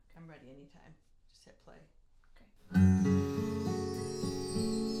ready anytime. Just hit play.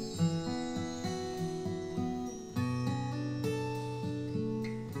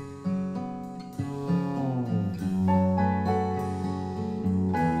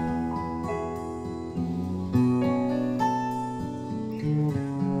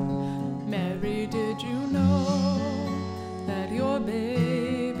 Mary, did you know that your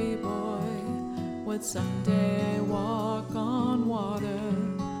baby boy would someday walk on water?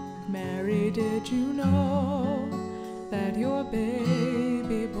 Mary, did you know that your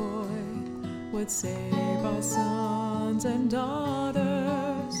baby boy would save our sons and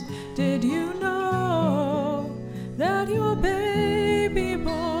daughters? Did you know that your baby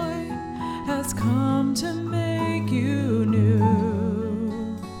boy has come to make you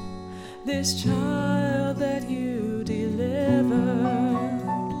new? This child that you delivered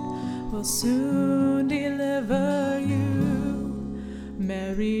will soon deliver you.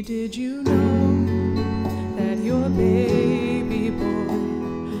 Mary, did you know that your baby boy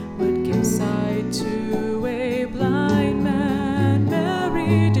would give sight to a blind man?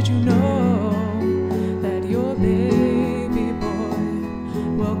 Mary, did you know that your baby boy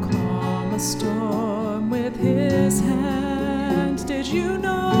will calm a storm with his hand? Did you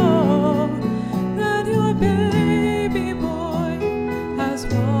know that your baby boy has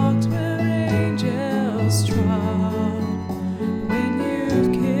walked where angels trod? When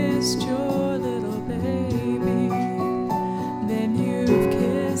you've kissed your little baby, then you've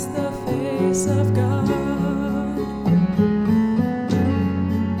kissed the face of God.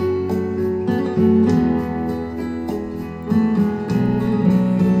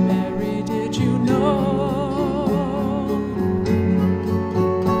 Mary, did you know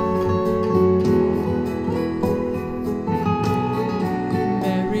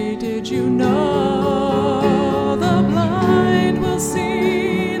Did you know the blind will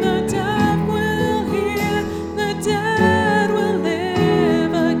see, the deaf will hear, the dead will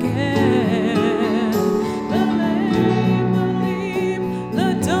live again? The lame will leap, the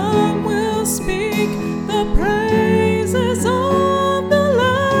dumb will speak, the praises of the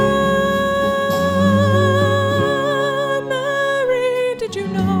Lamb. Mary, did you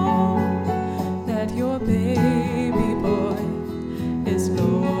know that your baby boy is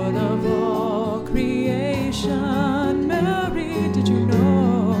Lord of all creation? Mary, did you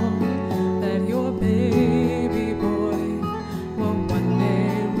know that your baby boy will one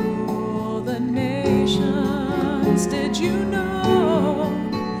day rule the nations? Did you know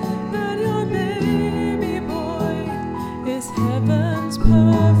that your baby boy is heaven's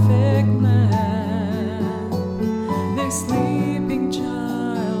perfect